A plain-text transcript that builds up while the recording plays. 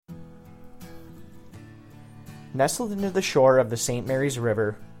Nestled into the shore of the St. Mary's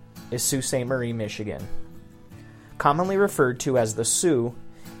River is Sault Ste. Marie, Michigan. Commonly referred to as the Soo,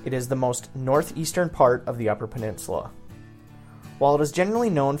 it is the most northeastern part of the Upper Peninsula. While it is generally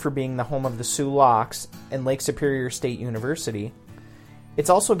known for being the home of the Soo Locks and Lake Superior State University, it's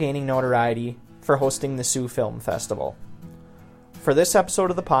also gaining notoriety for hosting the Soo Film Festival. For this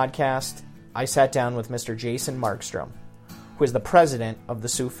episode of the podcast, I sat down with Mr. Jason Markstrom, who is the president of the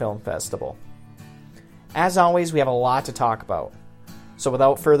Soo Film Festival. As always, we have a lot to talk about. So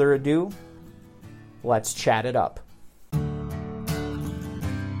without further ado, let's chat it up.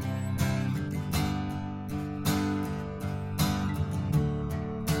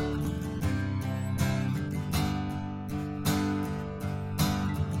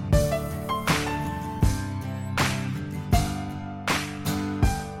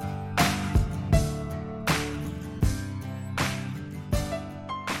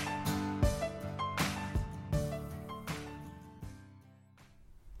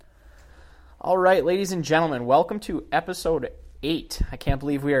 All right, ladies and gentlemen, welcome to episode 8. I can't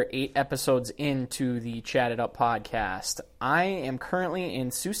believe we are 8 episodes into the Chat It Up podcast. I am currently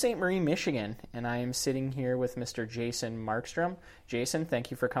in Sault Ste. Marie, Michigan, and I am sitting here with Mr. Jason Markstrom. Jason,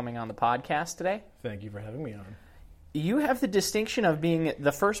 thank you for coming on the podcast today. Thank you for having me on. You have the distinction of being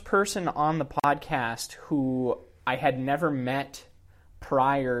the first person on the podcast who I had never met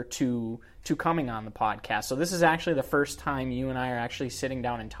prior to coming on the podcast. So this is actually the first time you and I are actually sitting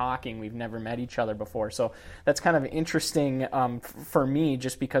down and talking. We've never met each other before. So that's kind of interesting for me,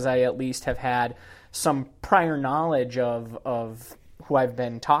 just because I at least have had some prior knowledge of who I've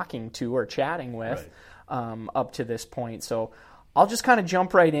been talking to or chatting with up to this point. So I'll just kind of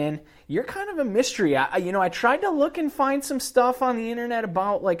jump right in. You're kind of a mystery. I tried to look and find some stuff on the internet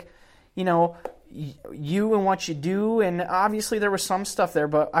about, you and what you do, and obviously there was some stuff there,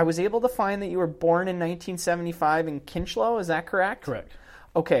 but I was able to find that you were born in 1975 in Kinchlow. Is that correct? Correct.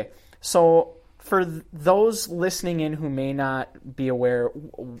 Okay, so for those listening in who may not be aware,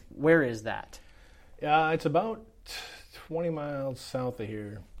 where is that? It's about 20 miles south of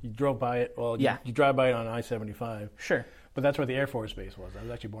here. You drove by it. Well, you drive by it on I-75. Sure. But that's where the Air Force Base was. I was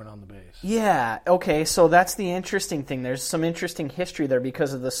actually born on the base. Yeah, okay, so that's the interesting thing. There's some interesting history there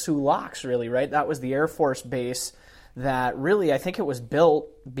because of the Soo Locks, really, right? That was the Air Force Base that really, I think it was built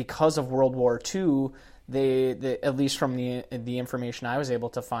because of World War II. They at least from the information I was able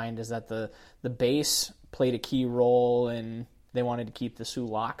to find, is that the base played a key role in, they wanted to keep the Soo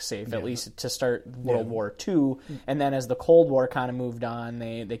Locks safe, at least to start World War II. And then as the Cold War kind of moved on,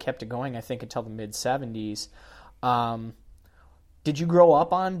 they kept it going, I think, until the mid-'70s. Did you grow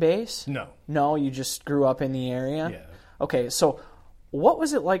up on base? No. No, you just grew up in the area? Yeah. Okay, so what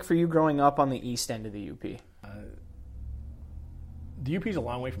was it like for you growing up on the east end of the UP? The UP is a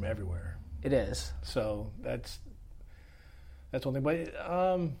long way from everywhere. It is. So that's one thing. But,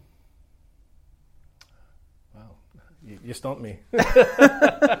 wow, you stumped me.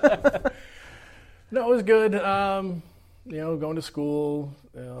 No, it was good. Going to school.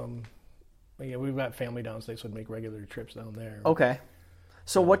 Yeah, we've got family downstate, so we'd make regular trips down there. Okay.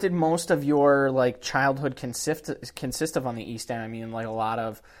 So what did most of your childhood consist of on the east end? I mean, a lot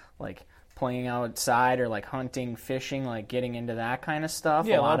of playing outside or hunting, fishing, getting into that kind of stuff?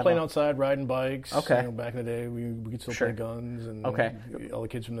 Yeah, a lot of playing outside, riding bikes. Okay. Back in the day, we could still play guns, and all the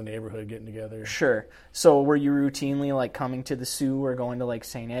kids from the neighborhood getting together. Sure. So were you routinely coming to the Soo or going to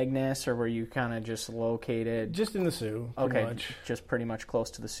St. Agnes, or were you kind of just located? Just in the Soo, pretty much. Just pretty much close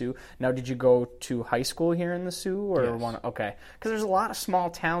to the Soo. Now, did you go to high school here in the Soo? Or yes. Okay. Because there's a lot of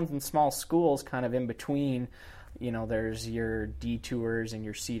small towns and small schools kind of in between. There's your Detours and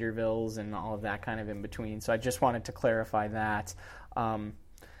your Cedarvilles and all of that kind of in between. So I just wanted to clarify that.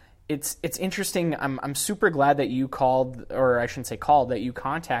 It's interesting. I'm super glad that you called, or I shouldn't say called, that you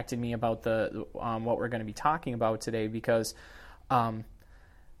contacted me about the what we're going to be talking about today, because it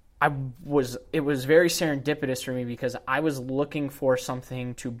was very serendipitous for me, because I was looking for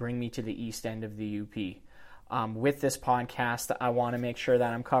something to bring me to the east end of the UP. With this podcast, I want to make sure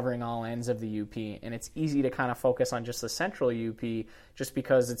that I'm covering all ends of the UP, and it's easy to kind of focus on just the central UP, just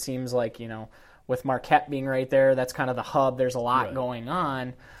because it seems like, with Marquette being right there, that's kind of the hub. There's a lot going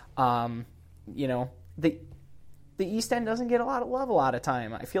on. The east end doesn't get a lot of love a lot of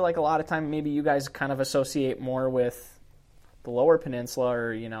time. I feel like a lot of time maybe you guys kind of associate more with the lower peninsula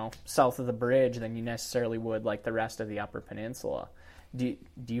or, south of the bridge than you necessarily would the rest of the upper peninsula. Do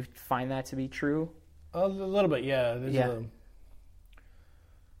you find that to be true? A little bit, yeah. I don't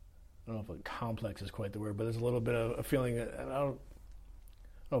know if complex is quite the word, but there's a little bit of a feeling that I don't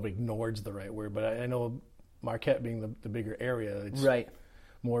know if ignored's the right word, but I know Marquette being the bigger area, it's right.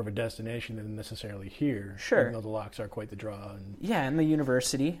 more of a destination than necessarily here. Sure. Even though the Locks are quite the draw. And Yeah, and the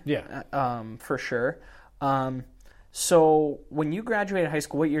university. Yeah. For sure. So when you graduated high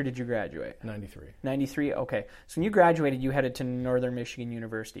school, what year did you graduate? 93. 93? Okay. So when you graduated, you headed to Northern Michigan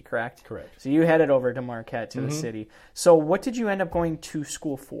University, correct? Correct. So you headed over to Marquette, to the city. So what did you end up going to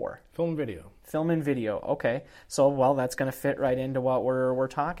school for? Film and video. Film and video. Okay. So, well, that's going to fit right into what we're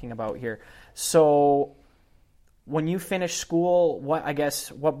talking about here. So when you finished school,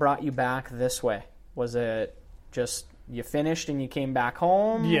 what brought you back this way? Was it just you finished and you came back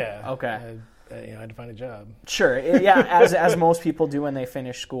home? Yeah. Okay. I had to find a job. Sure. Yeah, as most people do when they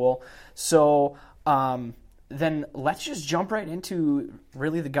finish school. So then let's just jump right into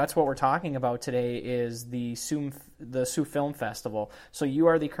really the guts. What we're talking about today is the Sioux Film Festival. So you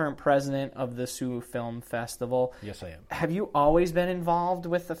are the current president of the Sioux Film Festival. Yes, I am. Have you always been involved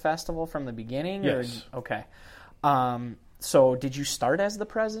with the festival from the beginning? Yes. Okay. So did you start as the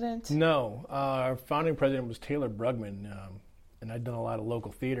president? No. Our founding president was Taylor Brugman, and I'd done a lot of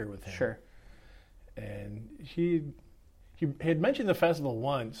local theater with him. Sure. And he had mentioned the festival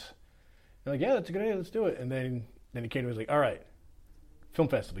once. I'm like, yeah, that's a good idea, let's do it. And then he came to me and was like, all right, film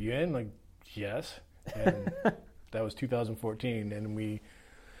festival, you in? I'm like, yes. And that was 2014, and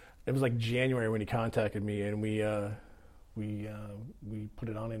it was like January when he contacted me, and we put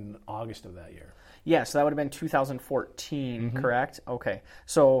it on in August of that year. Yeah, so that would have been 2014, correct? Okay.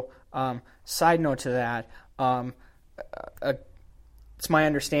 So, side note to that, it's my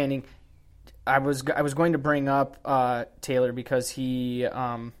understanding. I was going to bring up Taylor because he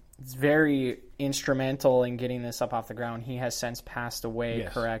is very instrumental in getting this up off the ground. He has since passed away,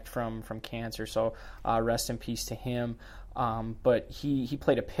 yes. Correct, from cancer. So rest in peace to him. But he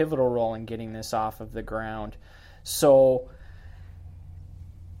played a pivotal role in getting this off of the ground. So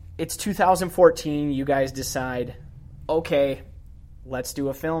it's 2014. You guys decide, okay, let's do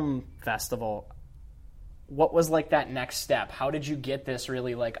a film festival. What was like that next step? How did you get this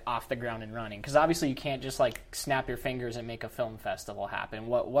really like off the ground and running? Because obviously you can't just like snap your fingers and make a film festival happen.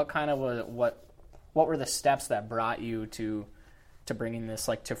 What were the steps that brought you to bringing this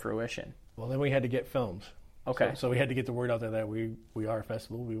like to fruition? Well, then we had to get films. Okay. So we had to get the word out there that we are a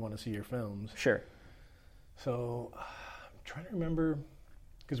festival. We want to see your films. Sure. So I'm trying to remember,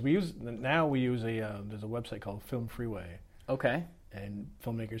 because we use there's a website called Film Freeway. Okay. And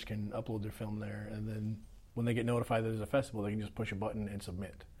filmmakers can upload their film there, and then when they get notified that there's a festival, they can just push a button and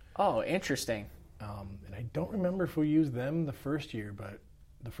submit. Oh, interesting. And I don't remember if we used them the first year, but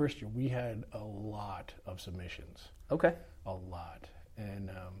the first year we had a lot of submissions. Okay. A lot. And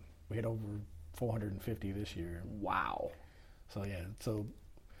we had over 450 this year. Wow. So, yeah.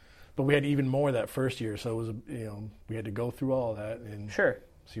 But we had even more that first year, so it was we had to go through all that and Sure.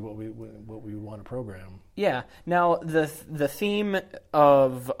 see what we want to program. Yeah. Now the theme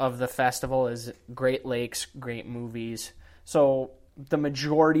of the festival is Great Lakes, great movies. So the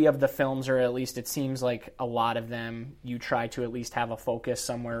majority of the films, or at least it seems like a lot of them, you try to at least have a focus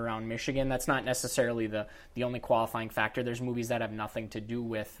somewhere around Michigan. That's not necessarily the only qualifying factor. There's movies that have nothing to do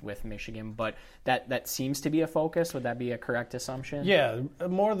with Michigan, but that seems to be a focus. Would that be a correct assumption? Yeah,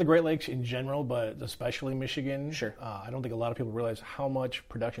 more of the Great Lakes in general, but especially Michigan. Sure. I don't think a lot of people realize how much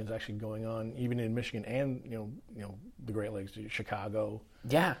production is actually going on, even in Michigan and the Great Lakes, Chicago.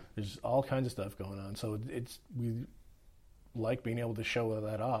 Yeah. There's all kinds of stuff going on. So we like being able to show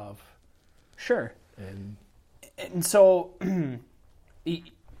that off. Sure. And so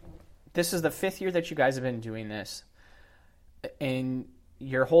this is the 5th year that you guys have been doing this, and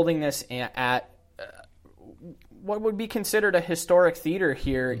you're holding this at what would be considered a historic theater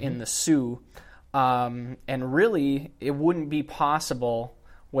here in the Sioux, and really it wouldn't be possible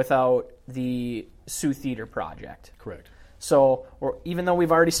without the Sioux Theater Project. Correct. So even though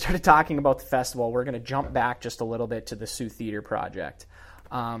we've already started talking about the festival, we're going to jump back just a little bit to the Sioux Theater Project.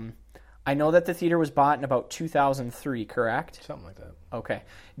 I know that the theater was bought in about 2003, correct? Something like that. Okay.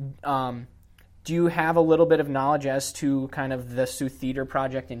 Do you have a little bit of knowledge as to kind of the Sioux Theater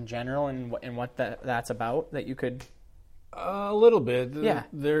Project in general and what that's about that you could... A little bit. Yeah.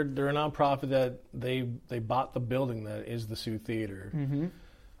 They're a nonprofit that they bought the building that is the Sioux Theater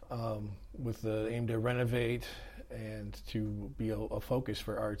with the aim to renovate and to be a focus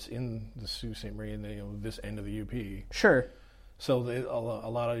for arts in the Sault Ste. Marie and this end of the UP. Sure. So a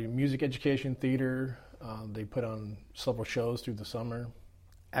lot of music education, theater. They put on several shows through the summer.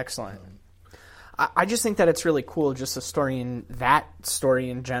 Excellent. I just think that it's really cool, just that story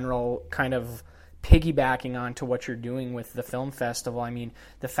in general, kind of piggybacking on to what you're doing with the film festival. I mean,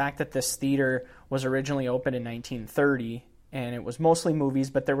 the fact that this theater was originally opened in 1930 and it was mostly movies,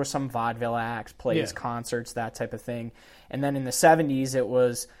 but there was some vaudeville acts, plays, Yeah. concerts, that type of thing. And then in the 70s, it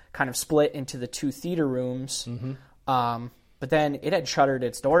was kind of split into the two theater rooms. But then it had shuttered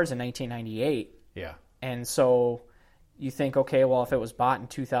its doors in 1998. Yeah. And so you think, okay, well, if it was bought in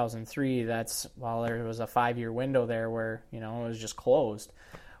 2003, there was a 5-year window there where, it was just closed.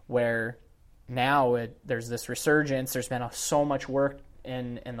 Where now there's this resurgence. There's been so much work,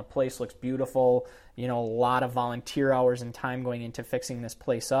 and the place looks beautiful. A lot of volunteer hours and time going into fixing this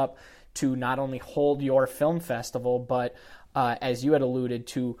place up to not only hold your film festival, but as you had alluded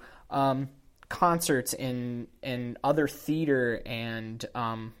to, concerts and other theater and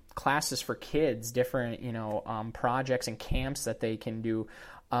classes for kids, different projects and camps that they can do.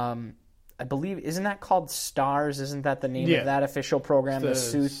 I believe, isn't that called STARS? Isn't that the name of that official program? The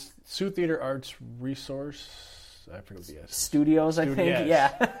Sioux Sioux Theater Arts Resource. I forget the S. Studios, I think. Yes.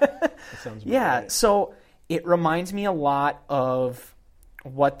 Yeah. That sounds about right. So it reminds me a lot of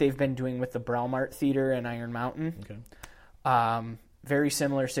what they've been doing with the Browmart Theater in Iron Mountain. Okay. Very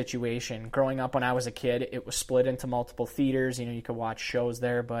similar situation. Growing up when I was a kid, it was split into multiple theaters. You could watch shows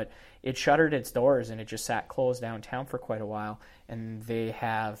there, but it shuttered its doors and it just sat closed downtown for quite a while. And they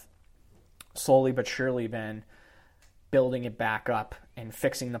have slowly but surely been building it back up and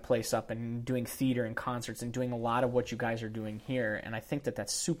fixing the place up and doing theater and concerts and doing a lot of what you guys are doing here. And I think that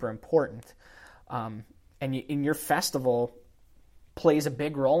that's super important. In your festival plays a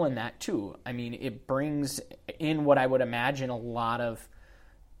big role in that too. I mean, it brings in what I would imagine a lot of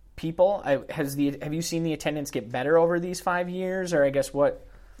people. Have you seen the attendance get better over these 5 years, or I guess what?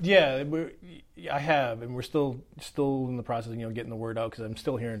 Yeah, I have, and we're still in the process of getting the word out, because I'm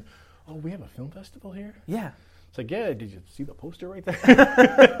still hearing, oh, we have a film festival here? Yeah. It's like, yeah, did you see the poster right there?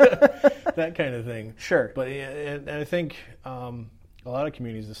 That kind of thing. Sure. But and I think a lot of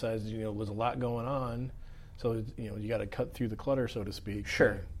communities decided, there's a lot going on, so you got to cut through the clutter, so to speak.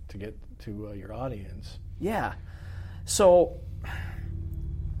 Sure. To get to your audience. Yeah. So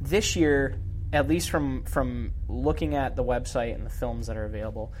this year, at least from looking at the website and the films that are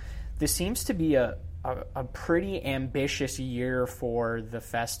available, this seems to be a pretty ambitious year for the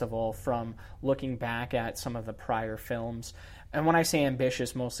festival from looking back at some of the prior films. And when I say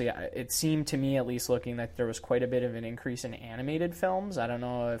ambitious, mostly it seemed to me, at least looking, that there was quite a bit of an increase in animated films. I don't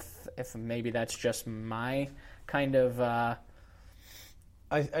know if maybe that's just my kind of...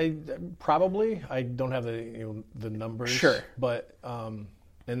 I probably, I don't have the numbers. Sure. But, and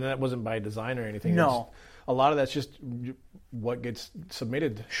that wasn't by design or anything. No. A lot of that's just what gets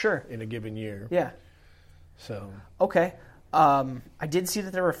submitted Sure. in a given year. Yeah. So. Okay. I did see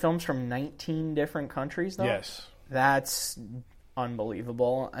that there were films from 19 different countries, though. Yes. That's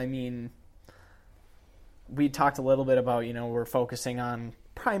unbelievable. I mean, we talked a little bit about, we're focusing on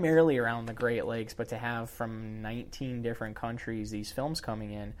primarily around the Great Lakes, but to have from 19 different countries these films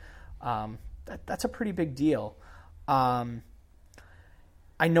coming in, that's a pretty big deal. I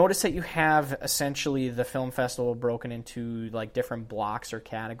noticed that you have essentially the film festival broken into like different blocks or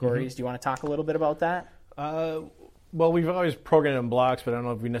categories. Mm-hmm. Do you want to talk a little bit about that? Well, we've always programmed in blocks, but I don't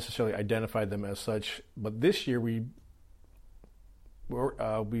know if we necessarily identified them as such. But this year we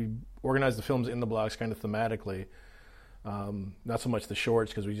organized the films in the blocks kind of thematically. Not so much the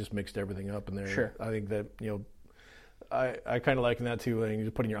shorts, because we just mixed everything up in there. Sure. I think that, I kind of liken that to you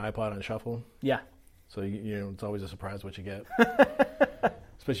just putting your iPod on shuffle. Yeah. So, it's always a surprise what you get.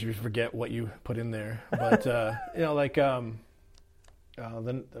 Especially if you forget what you put in there. But, then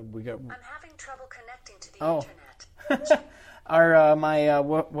we got... I'm having trouble connecting to the internet.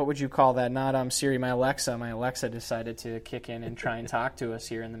 What would you call that? Not Siri, my Alexa. My Alexa decided to kick in and try and talk to us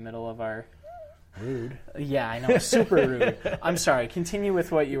here in the middle of our... Rude. Yeah, I know. Super rude. I'm sorry. Continue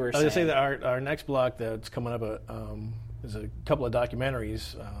with what you were saying. I was going to say that our next block that's coming up is a couple of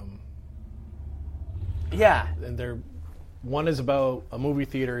documentaries. Yeah. And one is about a movie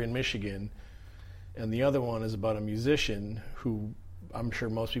theater in Michigan, and the other one is about a musician who I'm sure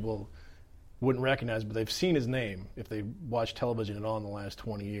most people wouldn't recognize, but they've seen his name if they watched television at all in the last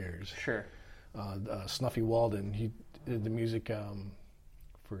 20 years. Sure. Snuffy Walden. He did the music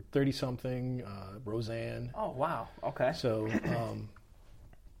for 30-something, Roseanne. Oh, wow. Okay. So,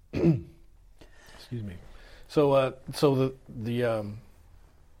 excuse me. So the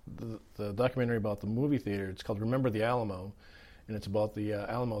documentary about the movie theater, it's called Remember the Alamo, and it's about the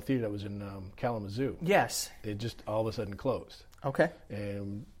Alamo Theater that was in Kalamazoo. Yes. It just all of a sudden closed. Okay.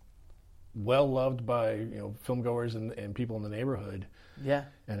 And well loved by film goers and people in the neighborhood. Yeah.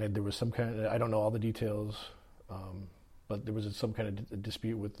 And there was some kind of, I don't know all the details, but there was some kind of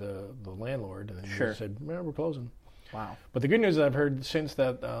dispute with the landlord, and Sure. he said, we're closing. Wow. But the good news is I've heard since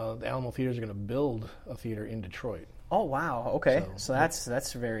that the Alamo Theaters are going to build a theater in Detroit. Oh wow. Okay. So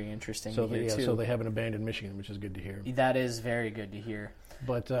that's very interesting. So to hear, too. so they haven't abandoned Michigan, which is good to hear. That is very good to hear.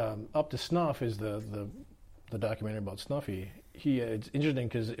 But Up to Snuff is the documentary about Snuffy. It's interesting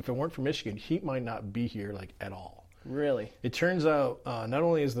because if it weren't for Michigan, he might not be here like at all. Really? It turns out not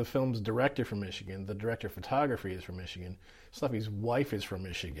only is the film's director from Michigan, the director of photography is from Michigan. Snuffy's wife is from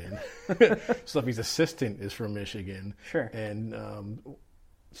Michigan. Snuffy's assistant is from Michigan. Sure. And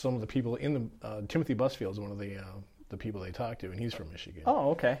some of the people in the Timothy Busfield is one of the people they talked to, and he's from Michigan.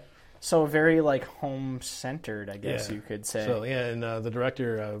 Oh, okay. So very like home-centered, I guess you could say. So yeah, and the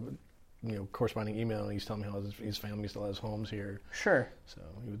director, corresponding email, and he's telling me how his family still has homes here. Sure. So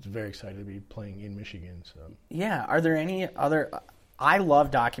he was very excited to be playing in Michigan. So yeah, are there any other? I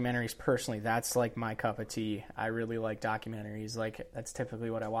love documentaries personally. That's like my cup of tea. I really like documentaries. Like that's typically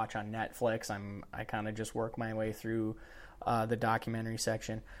what I watch on Netflix. I kind of just work my way through the documentary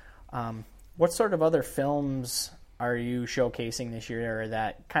section. What sort of other films are you showcasing this year, or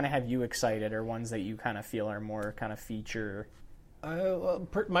that kind of have you excited, or ones that you kind of feel are more kind of feature?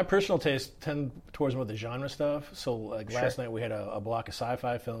 My personal taste tend towards more the genre stuff. So like last night we had a block of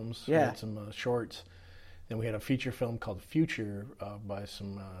sci-fi films. Yeah. We had some shorts. Then we had a feature film called Future by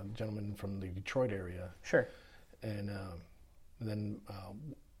some gentlemen from the Detroit area. Sure. And then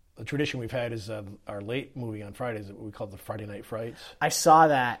the tradition we've had is our late movie on Fridays that we call the Friday Night Frights. I saw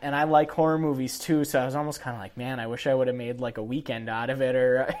that, and I like horror movies too, so I was almost kind of like, man, I wish I would have made like a weekend out of it,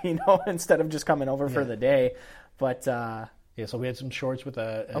 or, instead of just coming over for the day. But, yeah, so we had some shorts with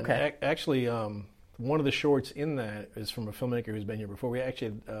that. And okay. Actually, one of the shorts in that is from a filmmaker who's been here before. We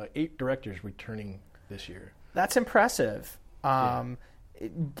actually had 8 directors returning this year. That's impressive.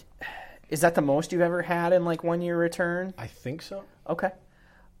 Is that the most you've ever had in like 1 year return? I think so. Okay.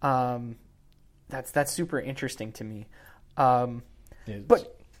 That's super interesting to me.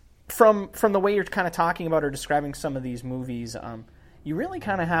 But from the way you're kind of talking about or describing some of these movies, you really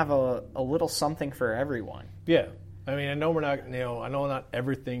kind of have a little something for everyone. Yeah. I mean, I know we're not, I know not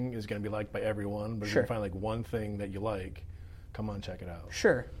everything is going to be liked by everyone, but Sure. if you find like one thing that you like, come on, check it out.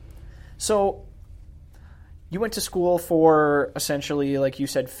 Sure. So you went to school for essentially, like you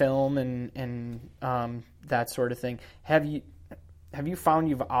said, film and that sort of thing. Have you found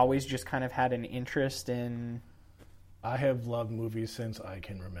you've always just kind of had an interest in? I have loved movies since I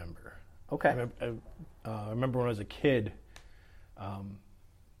can remember. Okay. I remember when I was a kid,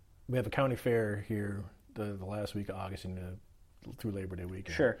 we have a county fair here the last week of August through Labor Day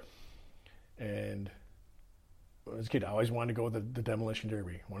weekend. Sure. And when I was a kid, I always wanted to go with the Demolition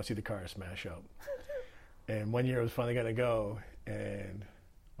Derby. I want to see the cars smash up. And one year I was finally going to go, and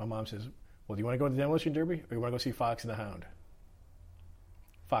my mom says, well, do you want to go to the Demolition Derby, or you want to go see Fox and the Hound?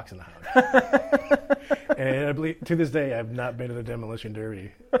 Fox and the Hound. And I believe, to this day, I've not been to the Demolition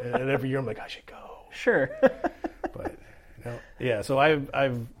Derby. And every year I'm like, I should go. Sure. But, yeah, so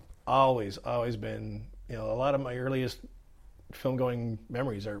I've always been, a lot of my earliest film-going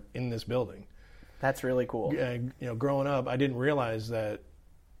memories are in this building. That's really cool. Growing up, I didn't realize that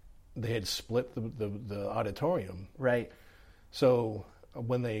they had split the auditorium. Right. So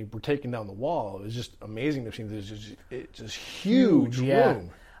when they were taking down the wall, it was just amazing to see. There's just huge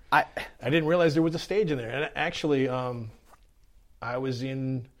room. I didn't realize there was a stage in there. And actually, I was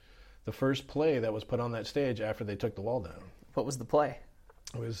in the first play that was put on that stage after they took the wall down. What was the play?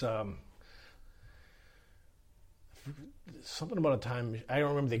 It was something about a time. I don't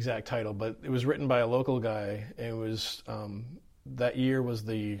remember the exact title, but it was written by a local guy. And it was that year was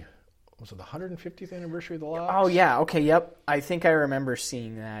the 150th anniversary of the Locks? Oh yeah, okay, yep. I think I remember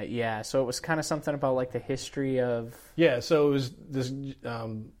seeing that. Yeah, so it was kind of something about like the history of. Yeah, so it was this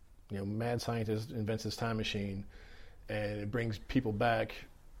mad scientist invents this time machine, and it brings people back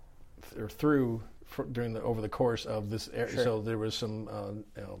over the course of this era. Sure. So there was some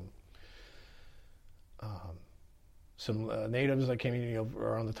natives that came in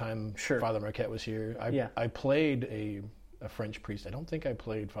around the time Sure. Father Marquette was here. I played a French priest. I don't think I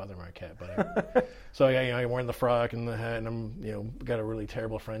played Father Marquette, but so I'm wearing the frock and the hat, and I'm got a really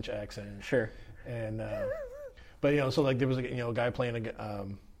terrible French accent. Sure. And but so like there was a guy playing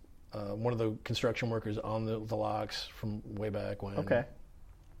one of the construction workers on the Locks from way back when. Okay.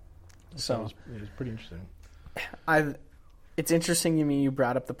 So it was pretty interesting. It's interesting to me you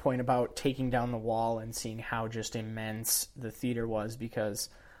brought up the point about taking down the wall and seeing how just immense the theater was, because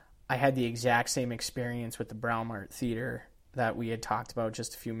I had the exact same experience with the Brown Mart Theater that we had talked about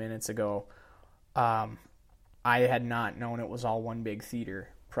just a few minutes ago. I had not known it was all one big theater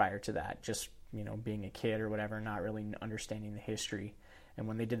prior to that, just, being a kid or whatever, not really understanding the history. And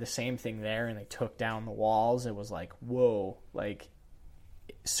when they did the same thing there and they took down the walls, it was like, whoa, like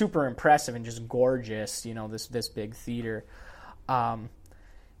super impressive and just gorgeous. You know, this big theater.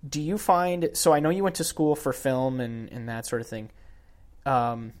 Do you find, so I know you went to school for film and that sort of thing.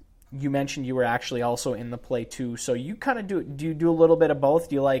 You mentioned you were actually also in the play too. So you kind of do you do a little bit of both?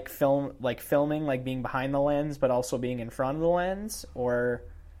 Do you like filming, like being behind the lens, but also being in front of the lens, or?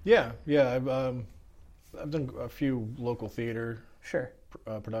 Yeah. I've done a few local theater Sure.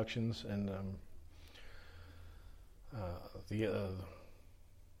 Productions, and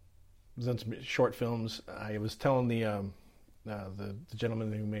done some short films. I was telling the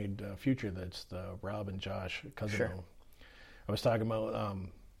gentleman who made Future, that's Rob and Josh Cousino. Sure. I was talking about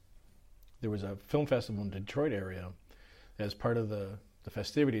there was a film festival in the Detroit area. As part of the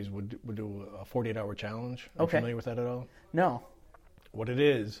festivities, would do a 48-hour challenge. Are you familiar with that at all? No. What it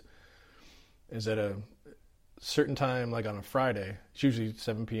is at a certain time, like on a Friday, it's usually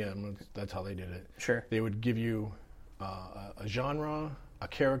 7 p.m., that's how they did it. Sure. They would give you a genre, a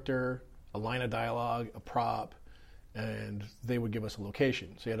character, a line of dialogue, a prop, and they would give us a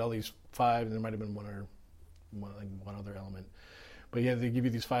location. So you had all these 5, and there might have been one other element. But yeah, they give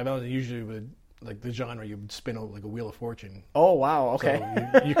you these 5 elements. Usually, with like the genre, you would spin like a Wheel of Fortune. Oh wow! Okay.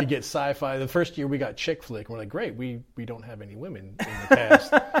 So you could get sci-fi. The first year we got chick flick. We're like, great, we don't have any women in the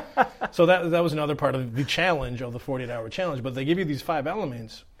cast. So that was another part of the challenge of the 48-hour challenge. But they give you these 5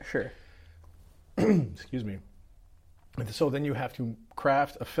 elements. Sure. Excuse me. And so then you have to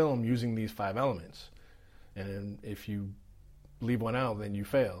craft a film using these 5 elements. And if you leave one out, then you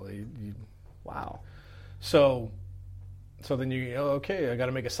fail. Wow. So then you go, okay, I got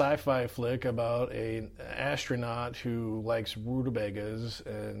to make a sci-fi flick about an astronaut who likes rutabagas,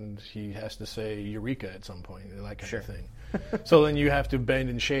 and he has to say Eureka at some point, that kind of thing. So then you have to bend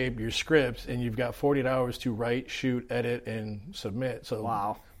and shape your script, and you've got 48 hours to write, shoot, edit, and submit.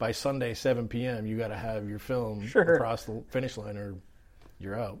 So by Sunday, 7 p.m., you got to have your film across the finish line, or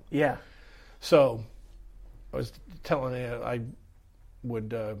you're out. Yeah. So I was telling you, I would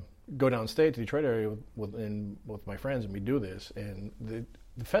go downstate to the Detroit area with my friends, and we do this. And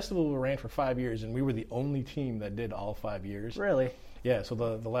the festival ran for 5 years, and we were the only team that did all 5 years. Really? Yeah. So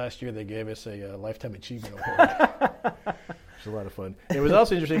the last year they gave us a Lifetime Achievement Award. It was a lot of fun. It was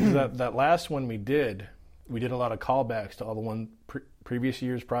also interesting because that last one we did a lot of callbacks to all the previous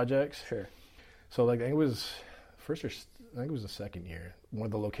year's projects. Sure. So like I think it was the second year. One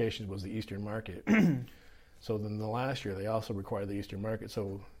of the locations was the Eastern Market. So then the last year they also required the Eastern Market.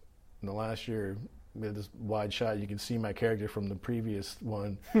 So in the last year we had this wide shot. You can see my character from the previous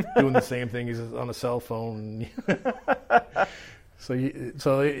one doing the same thing. He's on a cell phone.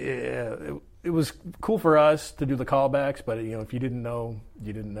 It was cool for us to do the callbacks, but if you didn't know,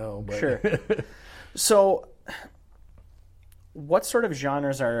 you didn't know. But. Sure. So, what sort of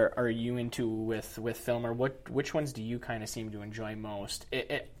genres are you into with film, or which ones do you kind of seem to enjoy most?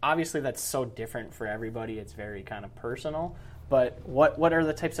 Obviously, that's so different for everybody. It's very kind of personal. But what are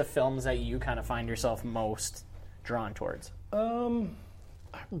the types of films that you kind of find yourself most drawn towards? I'm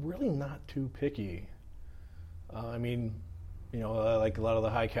really not too picky. I like a lot of the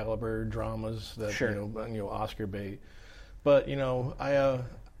high caliber dramas that Oscar bait. But I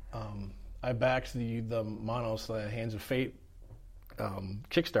backed the Manos Hands of Fate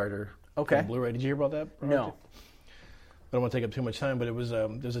Kickstarter. Okay. On Blu-ray. Did you hear about that project? No. I don't want to take up too much time, but it was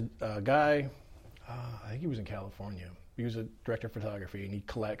there's a guy. I think he was in California. He was a director of photography, and he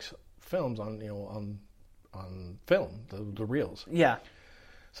collects films on film, the reels. Yeah.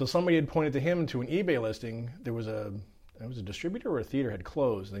 So somebody had pointed to him to an eBay listing. It was a distributor or a theater had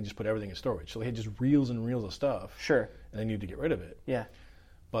closed, and they just put everything in storage. So they had just reels and reels of stuff. Sure. And they needed to get rid of it. Yeah.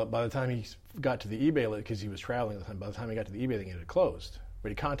 But by the time he got to the eBay list, because he was traveling at the time, by the time he got to the eBay thing, it had closed. But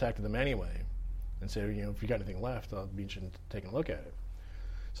he contacted them anyway and said, if you got anything left, I'll be interested in taking a look at it.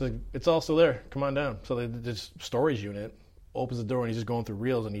 So it's all still there. Come on down. So this storage unit opens the door, and he's just going through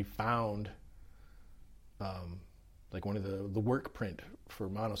reels, and he found like one of the work print for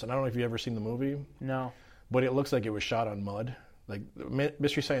Manos. And I don't know if you've ever seen the movie. No. But it looks like it was shot on mud. Like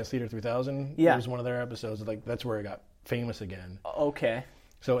Mystery Science Theater 3000 yeah. was one of their episodes. Like that's where it got famous again. Okay.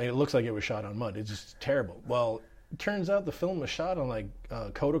 So it looks like it was shot on mud. It's just terrible. Well, it turns out the film was shot on like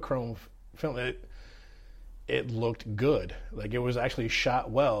Kodachrome film. It looked good. Like it was actually shot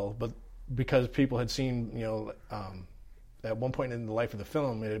well, but because people had seen, at one point in the life of the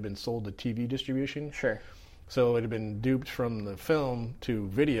film, it had been sold to TV distribution. Sure. So it had been duped from the film to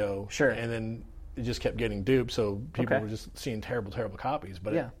video. Sure. And then it just kept getting duped, so people were just seeing terrible copies.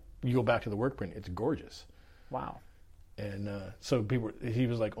 But you go back to the work print, it's gorgeous. Wow. And so he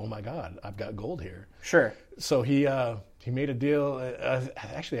was like, "Oh my God, I've got gold here." Sure. So he made a deal.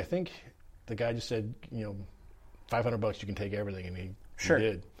 Actually, I think the guy just said, $500 you can take everything, and he Sure.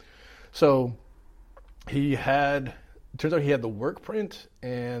 did. So turns out he had the work print,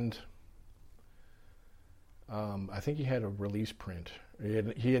 and I think he had a release print.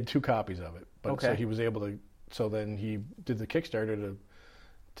 He had 2 copies of it, but Okay. so he was able to. So then he did the Kickstarter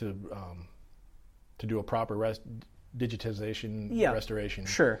to do a proper digitization restoration.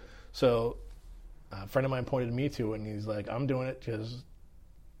 Sure. So a friend of mine pointed me to it, and he's like, "I'm doing it because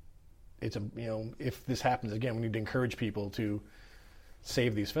it's if this happens again, we need to encourage people to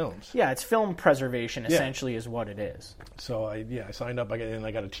save these films." Yeah, it's film preservation Yeah. essentially is what it is. So I signed up. I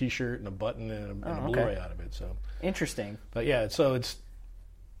got a T-shirt and a button and a okay. Blu-ray out of it. So, Interesting. but yeah, so it's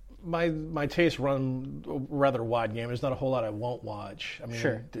my tastes run a rather wide game. There's not a whole lot I won't watch. I mean,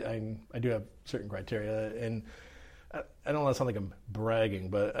 Sure. I do have certain criteria, and I don't want to sound like I'm bragging,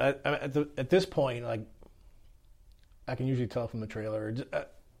 but at this point, like, I can usually tell from the trailer.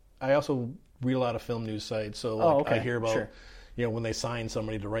 I also read a lot of film news sites, so okay. I hear about Sure. when they sign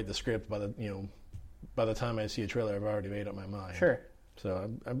somebody to write the script. By the time I see a trailer, I've already made up my mind. Sure. So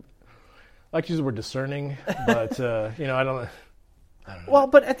I like to use the word discerning, but I don't know. Well,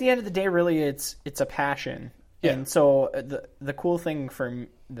 but at the end of the day, really, it's a passion. Yeah. And so the cool thing from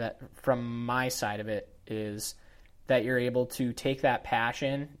my side of it is that you're able to take that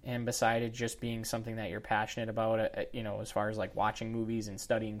passion, and beside it just being something that you're passionate about, as far as like watching movies and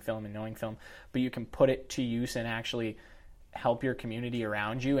studying film and knowing film, but you can put it to use and actually help your community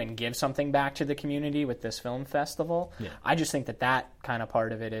around you and give something back to the community with this film festival. Yeah. I just think that kind of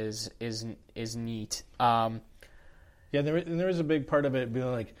part of it is neat. Yeah, there is a big part of it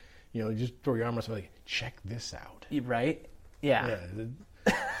being like, just throw your arm around somebody, like, check this out. Right? Yeah.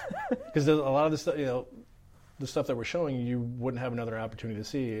 Because a lot of the stuff, the stuff that we're showing, you wouldn't have another opportunity to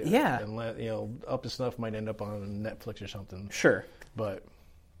see. Yeah. And Up to Snuff might end up on Netflix or something. Sure. But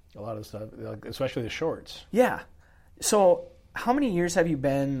a lot of stuff, especially the shorts. Yeah. So, how many years have you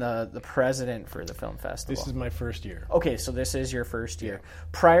been the president for the film festival? This is my first year. Okay, so this is your first year.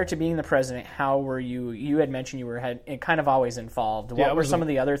 Prior to being the president, how were you? You had mentioned you were kind of always involved. What were some of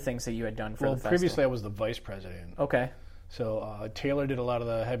the other things that you had done for the festival? Previously I was the vice president. Okay. So Taylor did a lot of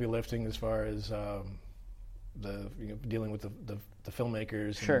the heavy lifting as far as dealing with the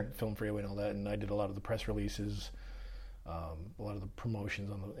filmmakers, Sure. and Film Freeway and all that, and I did a lot of the press releases, a lot of the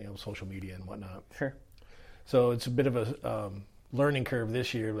promotions on the social media and whatnot. Sure. So it's a bit of a learning curve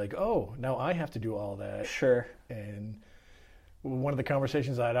this year. Like, oh, now I have to do all that. Sure. And one of the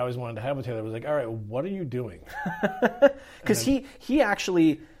conversations I'd always wanted to have with Taylor was like, all right, what are you doing? Because he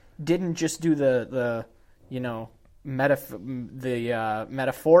actually didn't just do the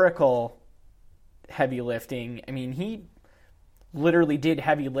metaphorical heavy lifting. I mean, he literally did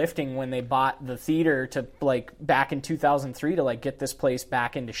heavy lifting when they bought the theater to back in 2003 to get this place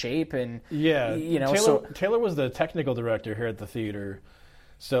back into shape, and Taylor was the technical director here at the theater,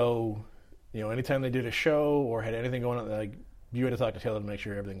 so anytime they did a show or had anything going on, you had to talk to Taylor to make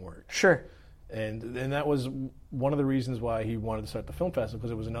sure everything worked. Sure. And that was one of the reasons why he wanted to start the film festival,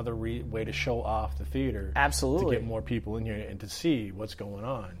 because it was another way to show off the theater. Absolutely. To get more people in here and to see what's going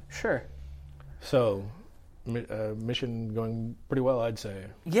on. Sure. So, mission going pretty well, I'd say.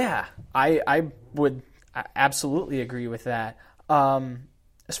 Yeah, I would absolutely agree with that.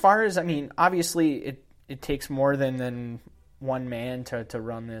 As far as, obviously it takes more than one man to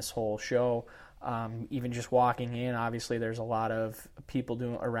run this whole show. Even just walking in, obviously there's a lot of people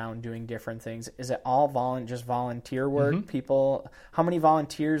around doing different things. Is it all just volunteer work? Mm-hmm. People, how many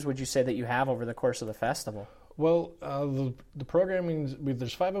volunteers would you say that you have over the course of the festival? Well, the programming,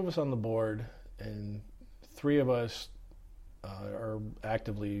 there's 5 of us on the board, and 3 of us are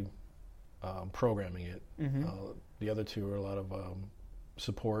actively programming it. Mm-hmm. The other 2 are a lot of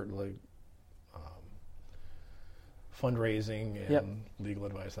support, fundraising and Yep. legal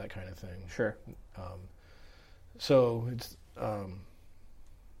advice, that kind of thing. Sure. So it's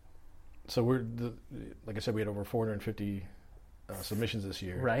we're like I said, we had over 450 submissions this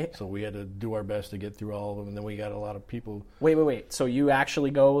year. Right. So we had to do our best to get through all of them, and then we got a lot of people. Wait. So you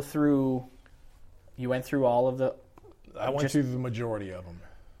actually you went through all of the... I went through the majority of them.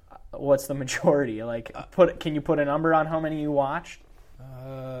 What's the majority? Can you put a number on how many you watched?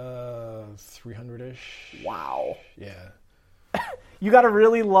 300-ish. Wow. Yeah. You got to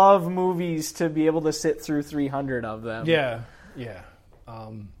really love movies to be able to sit through 300 of them. Yeah.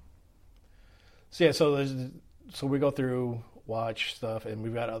 So we go through, watch stuff, and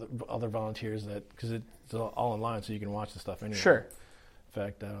we've got other volunteers because it's all online, so you can watch the stuff anyway. Sure. In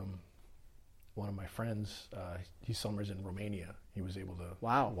fact, one of my friends, he summers in Romania. He was able to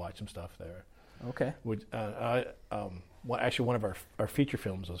watch some stuff there. Okay. Which, actually, one of our feature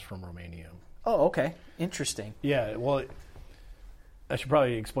films was from Romania. Oh, okay. Interesting. Yeah, well, I should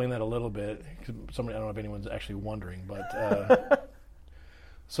probably explain that a little bit. 'Cause I don't know if anyone's actually wondering, but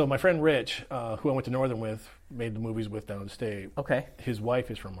so my friend Rich, who I went to Northern with, made the movies with downstate. Okay. His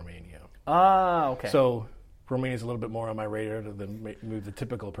wife is from Romania. Ah, okay. So Romania's a little bit more on my radar than the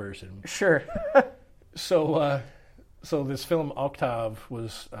typical person. Sure. So this film Octave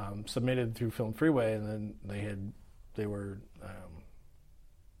was submitted through Film Freeway, and then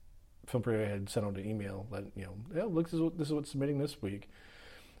Film Freeway had sent out an email that look, this is what's submitting this week,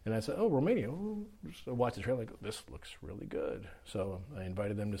 and I said, oh, Romania. Oh, so I watched the trailer, like, this looks really good. So I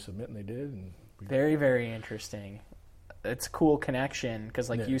invited them to submit, and they did. And very, very interesting. It's a cool connection because,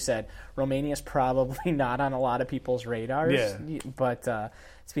 like you said, Romania's probably not on a lot of people's radars. Yeah. But to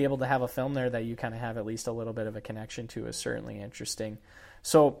be able to have a film there that you kind of have at least a little bit of a connection to is certainly interesting.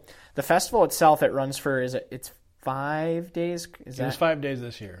 So the festival itself, it runs for, it's 5 days? It was 5 days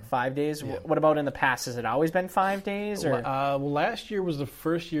this year. 5 days? Yeah. What about in the past? Has it always been 5 days? Or? Well, last year was the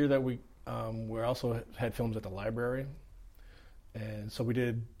first year that we also had films at the library. And so we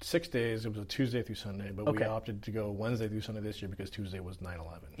did 6 days. It was a Tuesday through Sunday, but we opted to go Wednesday through Sunday this year because Tuesday was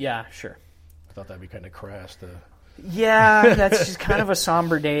 9/11. Yeah, sure. I thought that'd be kind of crass to... Yeah, that's just kind of a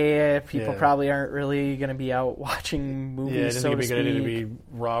somber day. People probably aren't really going to be out watching movies, it so to speak. It didn't be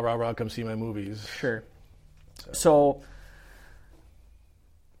rah, rah, rah, come see my movies. Sure. So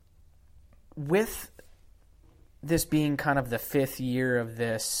with this being kind of the 5th year of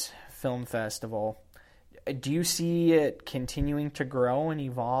this film festival, do you see it continuing to grow and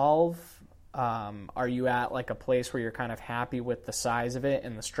evolve? Are you at like a place where you're kind of happy with the size of it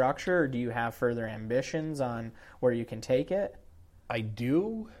and the structure, or do you have further ambitions on where you can take it? I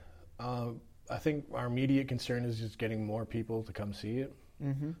do. I think our immediate concern is just getting more people to come see it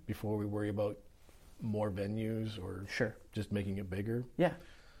before we worry about more venues or just making it bigger. Yeah.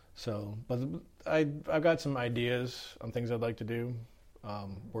 So, but I've got some ideas on things I'd like to do.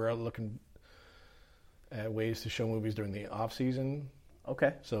 We're out looking at ways to show movies during the off season.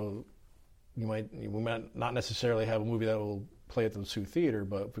 Okay. So we might not necessarily have a movie that will play at the Sioux Theater,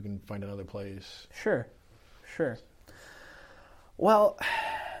 but if we can find another place. Sure. Well,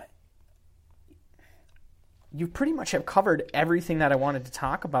 you pretty much have covered everything that I wanted to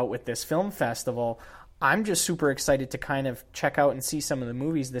talk about with this film festival. I'm just super excited to kind of check out and see some of the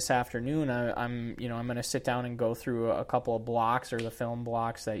movies this afternoon. I'm going to sit down and go through a couple of blocks, or the film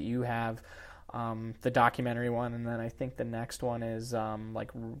blocks that you have, the documentary one, and then I think the next one is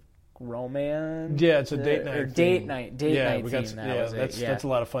like romance. Yeah, it's a date night. Or date night. That's a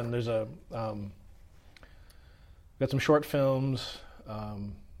lot of fun. There's got some short films.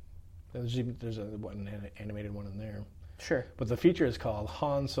 There's an animated one in there. Sure. But the feature is called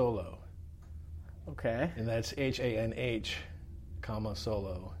Han Solo. Okay. And that's HANH,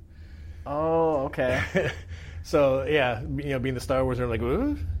 Solo. Oh, okay. So yeah, being the Star Wars, they're like,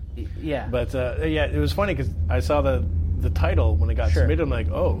 ooh. Yeah. But it was funny because I saw the title when it got submitted. I'm like,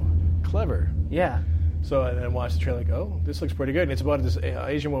 oh, clever. Yeah. So I watched the trailer, like, oh, this looks pretty good. And it's about this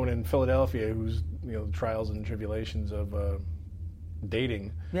Asian woman in Philadelphia who's the trials and tribulations of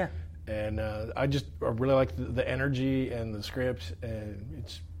dating. Yeah. And I really like the energy and the script, and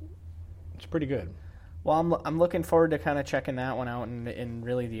it's pretty good. Well, I'm looking forward to kind of checking that one out, and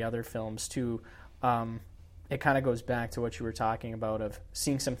really the other films too. It kind of goes back to what you were talking about of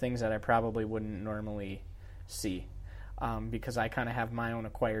seeing some things that I probably wouldn't normally see, because I kind of have my own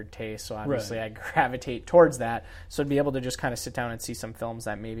acquired taste. So obviously I gravitate towards that. So to be able to just kind of sit down and see some films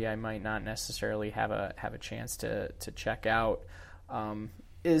that maybe I might not necessarily have a chance to check out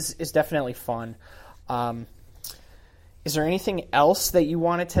is definitely fun. Is there anything else that you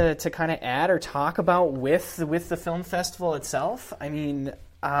wanted to kind of add or talk about with the film festival itself? I mean,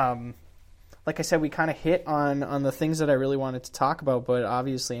 like I said, we kind of hit on the things that I really wanted to talk about, but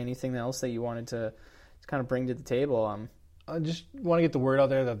obviously anything else that you wanted to kind of bring to the table. I just want to get the word out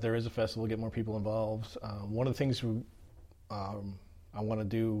there that there is a festival, get more people involved. One of the things I want to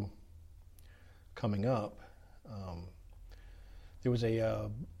do coming up, there was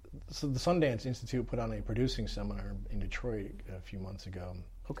so the Sundance Institute put on a producing seminar in Detroit a few months ago.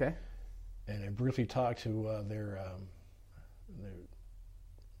 Okay. And I briefly talked to their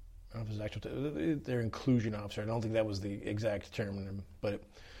I don't know if it's actual their inclusion officer. I don't think that was the exact term, but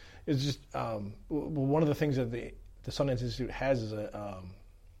it's just one of the things that the Sundance Institute has is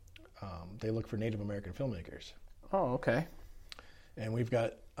they look for Native American filmmakers. Oh, okay. And we've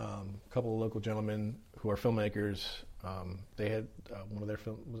got a couple of local gentlemen who are filmmakers. They had one of their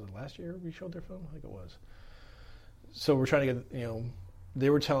films, was it last year we showed their film? I think it was. So we're trying to get, they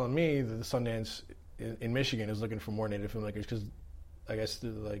were telling me that the Sundance in Michigan is looking for more Native filmmakers because I guess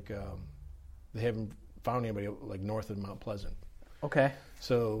they haven't found anybody like north of Mount Pleasant. Okay.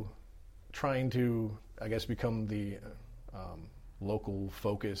 So trying to, I guess, become the local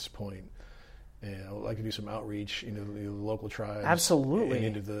focus point. And I would like to do some outreach into the local tribes. Absolutely. And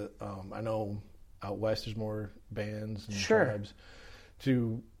into the, I know out west there's more bands and Sure. tribes.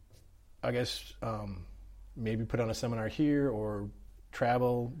 To, I guess, maybe put on a seminar here or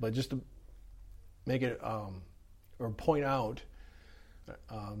travel, but just to make it, or point out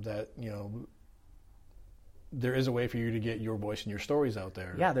that, there is a way for you to get your voice and your stories out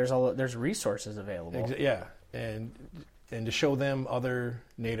there. Yeah, there's resources available. Yeah, and to show them other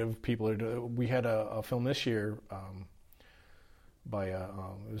Native people. We had a film this year by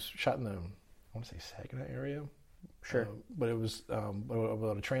it was shot in the, I want to say Saginaw area. Sure. But it was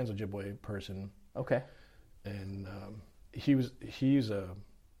about a trans Ojibwe person. Okay. And he's a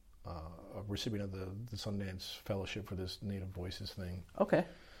recipient of the Sundance Fellowship for this Native Voices thing. Okay.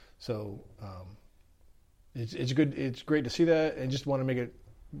 So it's good. It's great to see that, and just want to make it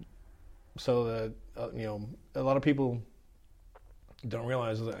so that a lot of people don't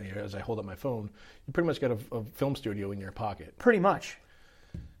realize that as I hold up my phone, you pretty much got a film studio in your pocket. Pretty much.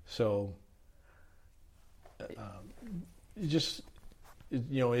 So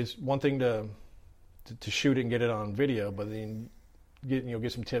it's one thing to shoot it and get it on video, but then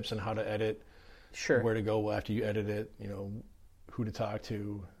get some tips on how to edit, Sure. where to go after you edit it, who to talk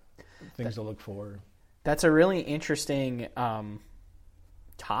to, things to look for. That's a really interesting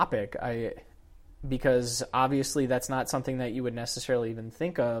topic. Because obviously that's not something that you would necessarily even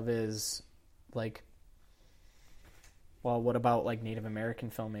think of is like, well, what about like Native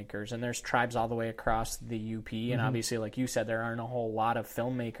American filmmakers? And there's tribes all the way across the UP, and obviously, like you said, there aren't a whole lot of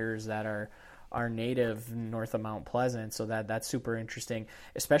filmmakers that are native north of Mount Pleasant, so that's super interesting,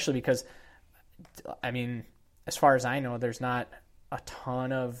 especially because, I mean, as far as I know, there's not a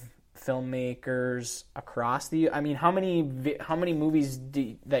ton of filmmakers across the. I mean, how many movies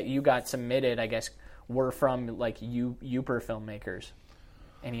that you got submitted, I guess, were from like Yooper filmmakers?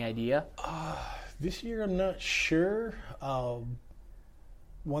 Any idea? This year, I'm not sure.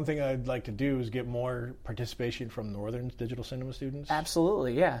 One thing I'd like to do is get more participation from Northern's digital cinema students.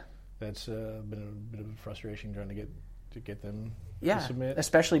 Absolutely, yeah. That's been a bit of a frustration trying to get them Yeah, to submit.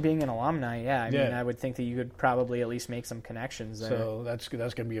 especially being an alumni. Yeah, I mean, Yeah. I would think that you could probably at least make some connections there. So that's going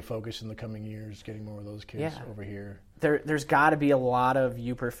to be a focus in the coming years, getting more of those kids Yeah. over here. There's got to be a lot of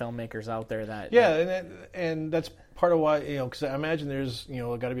Yooper filmmakers out there that. Yeah, and that's part of why, because I imagine there's,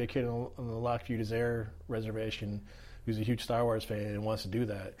 got to be a kid on the Lockview Desert reservation who's a huge Star Wars fan and wants to do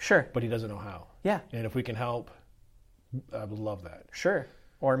that. Sure. But he doesn't know how. Yeah. And if we can help, I would love that. Sure.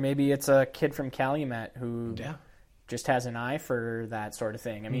 Or maybe it's a kid from Calumet who Yeah. just has an eye for that sort of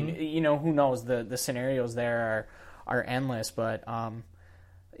thing. I mean, Mm-hmm. who knows? The scenarios there are endless, but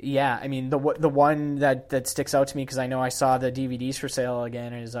yeah, I mean, the one that sticks out to me, because I know I saw the DVDs for sale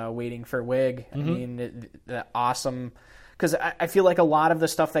again, is Waiting for Wig. I mean, the awesome, because I feel like a lot of the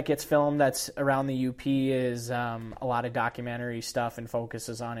stuff that gets filmed that's around the UP is a lot of documentary stuff and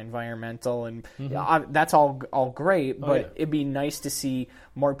focuses on environmental, and that's all great, but yeah. it'd be nice to see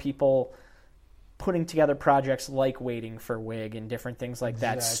more people putting together projects like Waiting for Wig and different things like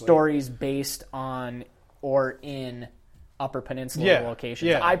that, Exactly. stories based on or in Upper Peninsula Yeah, locations.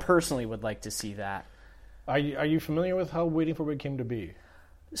 yeah. I personally would like to see that. Are you familiar with how Waiting for Wig came to be?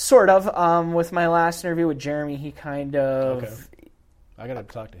 Sort of. With my last interview with Jeremy, he kind of... Okay. I got to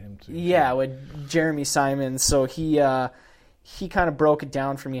talk to him too. Yeah, with Jeremy Simons. So he kind of broke it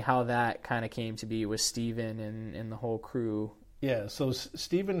down for me how that kind of came to be with Steven and the whole crew. Yeah, so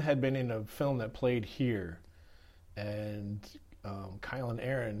Stephen had been in a film that played here, and Kyle and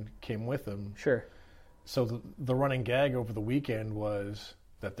Aaron came with him. Sure. So the running gag over the weekend was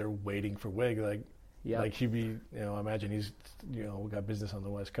that they're waiting for Wig. Like he'd be, I imagine he's, got business on the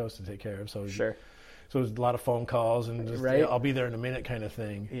West Coast to take care of. So Sure. So it was a lot of phone calls and just, Right. I'll be there in a minute kind of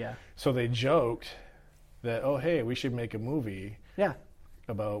thing. Yeah. So they joked that, oh, hey, we should make a movie Yeah.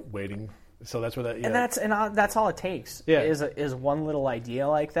 about waiting. So that's where that, yeah. And that's all it takes. Yeah. Is one little idea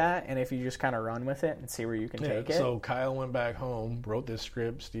like that, and if you just kind of run with it and see where you can take it. So Kyle went back home, wrote this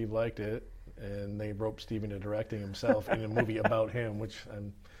script. Steve liked it, and they roped Steve into directing himself in a movie about him, which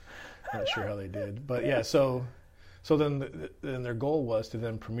I'm not sure how they did. But yeah, so then their goal was to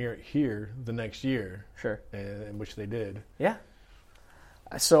then premiere it here the next year. Sure. And which they did. Yeah.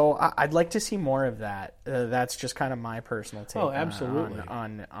 So I'd like to see more of that. That's just kind of my personal take. Oh, absolutely.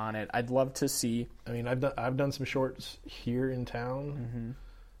 on it. I'd love to see. I mean, I've done some shorts here in town.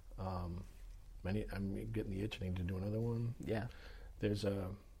 I'm getting the itch. I need to do another one. Yeah. There's I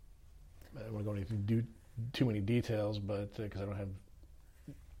don't want to go into too many details, but because I don't have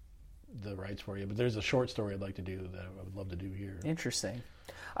the rights for you. But there's a short story I'd like to do that I would love to do here. Interesting.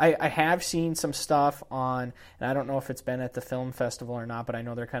 I have seen some stuff on, and I don't know if it's been at the film festival or not, but I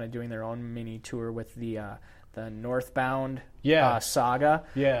know they're kind of doing their own mini tour with the Northbound saga.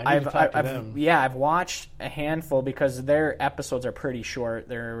 Yeah, I need to talk to them. Yeah, I've watched a handful because their episodes are pretty short.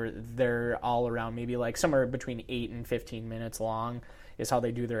 They're all around maybe like somewhere between 8 and 15 minutes long is how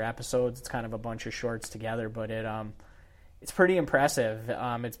they do their episodes. It's kind of a bunch of shorts together, but it's pretty impressive.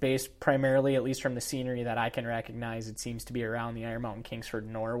 It's based primarily, at least from the scenery that I can recognize, it seems to be around the Iron Mountain, Kingsford,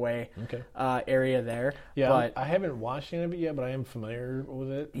 Norway area there. Yeah, but I haven't watched any of it yet, but I am familiar with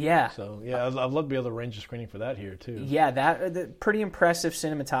it. Yeah. So, yeah, I'd love to be able to arrange a screening for that here, too. Yeah, pretty impressive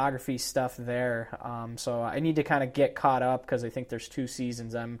cinematography stuff there. So I need to kind of get caught up because I think there's 2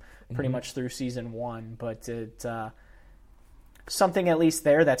 seasons. I'm pretty much through season 1, but something at least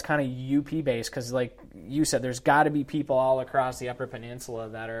there that's kind of UP based because, like you said, there's got to be people all across the Upper Peninsula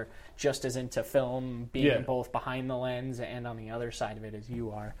that are just as into film, being both behind the lens and on the other side of it as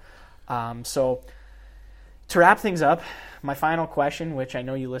you are. So to wrap things up, my final question, which I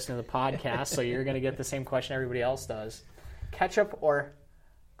know you listen to the podcast, so you're going to get the same question everybody else does: ketchup or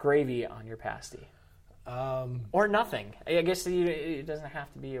gravy on your pasty? Or nothing. I guess it doesn't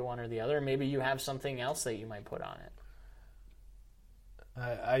have to be one or the other. Maybe you have something else that you might put on it.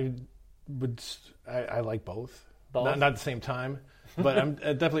 I like both. Both? Not at the same time, but I'm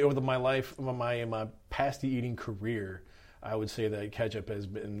definitely over my pasty eating career, I would say that ketchup has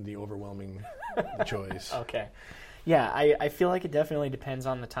been the overwhelming choice. Okay. Yeah, I feel like it definitely depends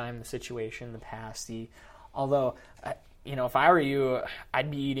on the time, the situation, the pasty. Although, if I were you, I'd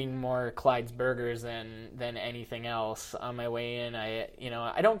be eating more Clyde's burgers than anything else on my way in.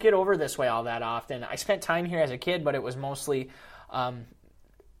 I don't get over this way all that often. I spent time here as a kid, but it was mostly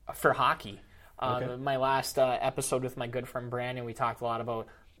for hockey. My last episode with my good friend Brandon, we talked a lot about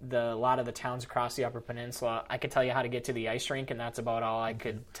a lot of the towns across the Upper Peninsula. I could tell you how to get to the ice rink, and that's about all I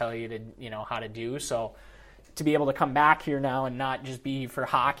could tell you to how to do. So to be able to come back here now and not just be for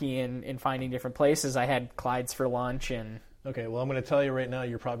hockey and finding different places, I had Clyde's for lunch. And okay, well, I'm going to tell you right now,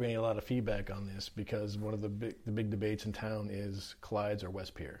 you're probably going to get a lot of feedback on this because one of the big debates in town is Clyde's or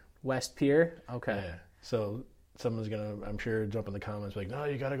West Pier. West Pier? Okay. Yeah. So someone's going to, I'm sure, jump in the comments like, no,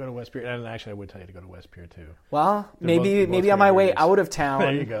 you got to go to West Pier. And actually, I would tell you to go to West Pier, too. Well, maybe on my way out of town,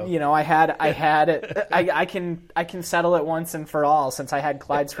 there you go. I had it. I can settle it once and for all. Since I had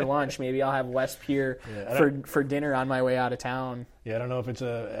Clyde's for lunch, maybe I'll have West Pier for dinner on my way out of town. Yeah, I don't know if it's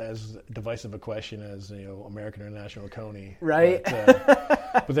as divisive a question as American or National Coney, right?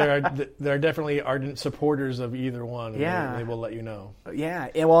 But there are definitely ardent supporters of either one. Yeah, they will let you know. Yeah,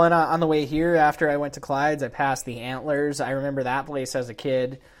 well, and on the way here, after I went to Clyde's, I passed the Antlers. I remember that place as a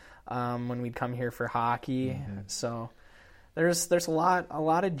kid when we'd come here for hockey. Mm-hmm. So there's a lot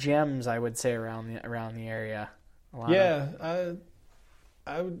of gems, I would say, around the area. I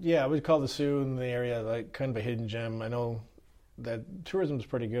would call the Sioux in the area like kind of a hidden gem. I know that tourism is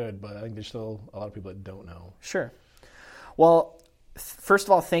pretty good, but I think there's still a lot of people that don't know. Sure. Well, first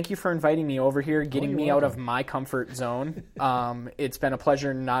of all, thank you for inviting me over here, getting me out of my comfort zone. It's been a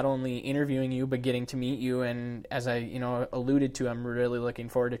pleasure not only interviewing you, but getting to meet you. And as I alluded to, I'm really looking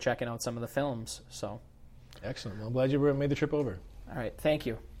forward to checking out some of the films. So, excellent. Well, I'm glad you made the trip over. All right. Thank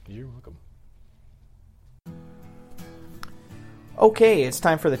you. You're welcome. Okay, it's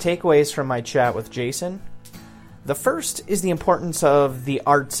time for the takeaways from my chat with Jason. The first is the importance of the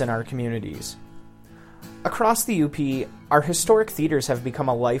arts in our communities. Across the UP, our historic theaters have become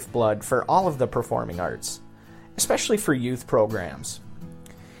a lifeblood for all of the performing arts, especially for youth programs.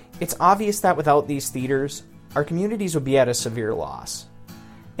 It's obvious that without these theaters, our communities would be at a severe loss.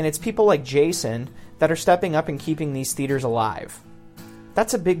 And it's people like Jason that are stepping up and keeping these theaters alive.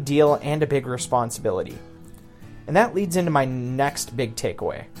 That's a big deal and a big responsibility. And that leads into my next big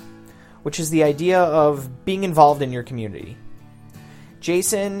takeaway, which is the idea of being involved in your community.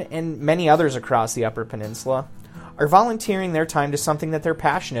 Jason and many others across the Upper Peninsula are volunteering their time to something that they're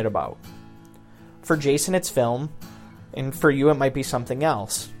passionate about. For Jason, it's film, and for you, it might be something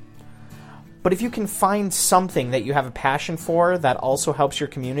else. But if you can find something that you have a passion for that also helps your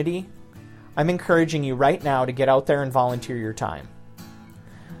community, I'm encouraging you right now to get out there and volunteer your time.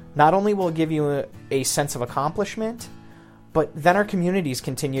 Not only will it give you a sense of accomplishment, but then our communities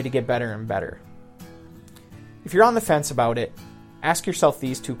continue to get better and better. If you're on the fence about it, ask yourself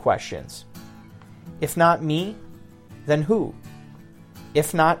these 2 questions. If not me, then who?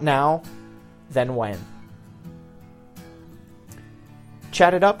 If not now, then when?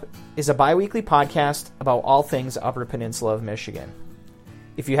 Chat It Up is a bi-weekly podcast about all things Upper Peninsula of Michigan.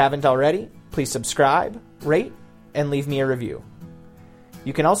 If you haven't already, please subscribe, rate, and leave me a review.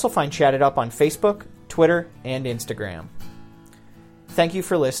 You can also find Chat It Up on Facebook, Twitter, and Instagram. Thank you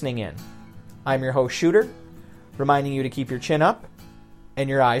for listening in. I'm your host, Shooter, reminding you to keep your chin up and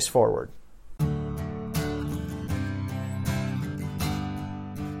your eyes forward.